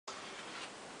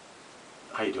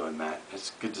How you doing, Matt?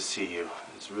 It's good to see you.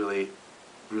 It's really,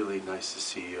 really nice to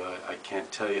see you. I can't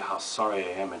tell you how sorry I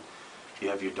am, and you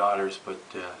have your daughters, but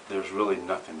there's really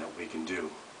nothing that we can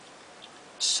do.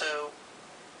 So,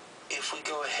 if we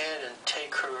go ahead and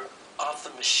take her off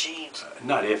the machine...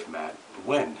 Not if, Matt.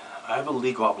 When? I have a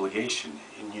legal obligation,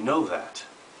 and you know that.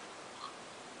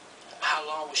 How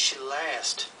long will she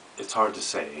last? It's hard to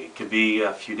say. It could be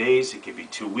a few days, it could be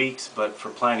 2 weeks, but for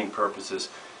planning purposes,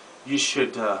 you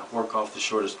should work off the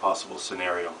shortest possible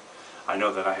scenario. I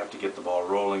know that I have to get the ball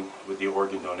rolling with the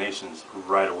organ donations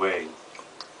right away.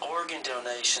 Organ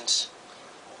donations?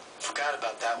 Forgot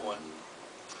about that one.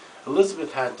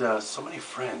 Elizabeth had so many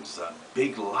friends, a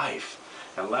big life.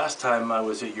 And last time I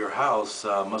was at your house,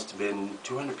 must have been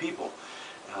 200 people.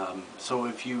 So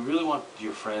if you really want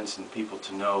your friends and people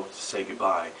to know to say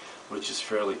goodbye, which is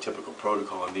fairly typical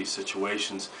protocol in these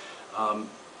situations,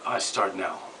 I start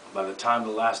now. By the time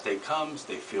the last day comes,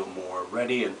 they feel more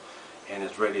ready and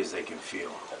as ready as they can feel.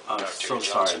 I'm Dr. so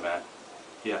Johnson. sorry, Matt.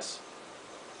 Yes.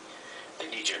 I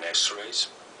need your x-rays.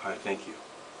 All right, thank you.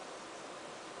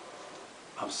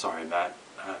 I'm sorry, Matt.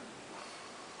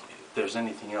 If there's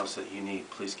anything else that you need,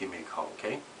 please give me a call,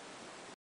 okay?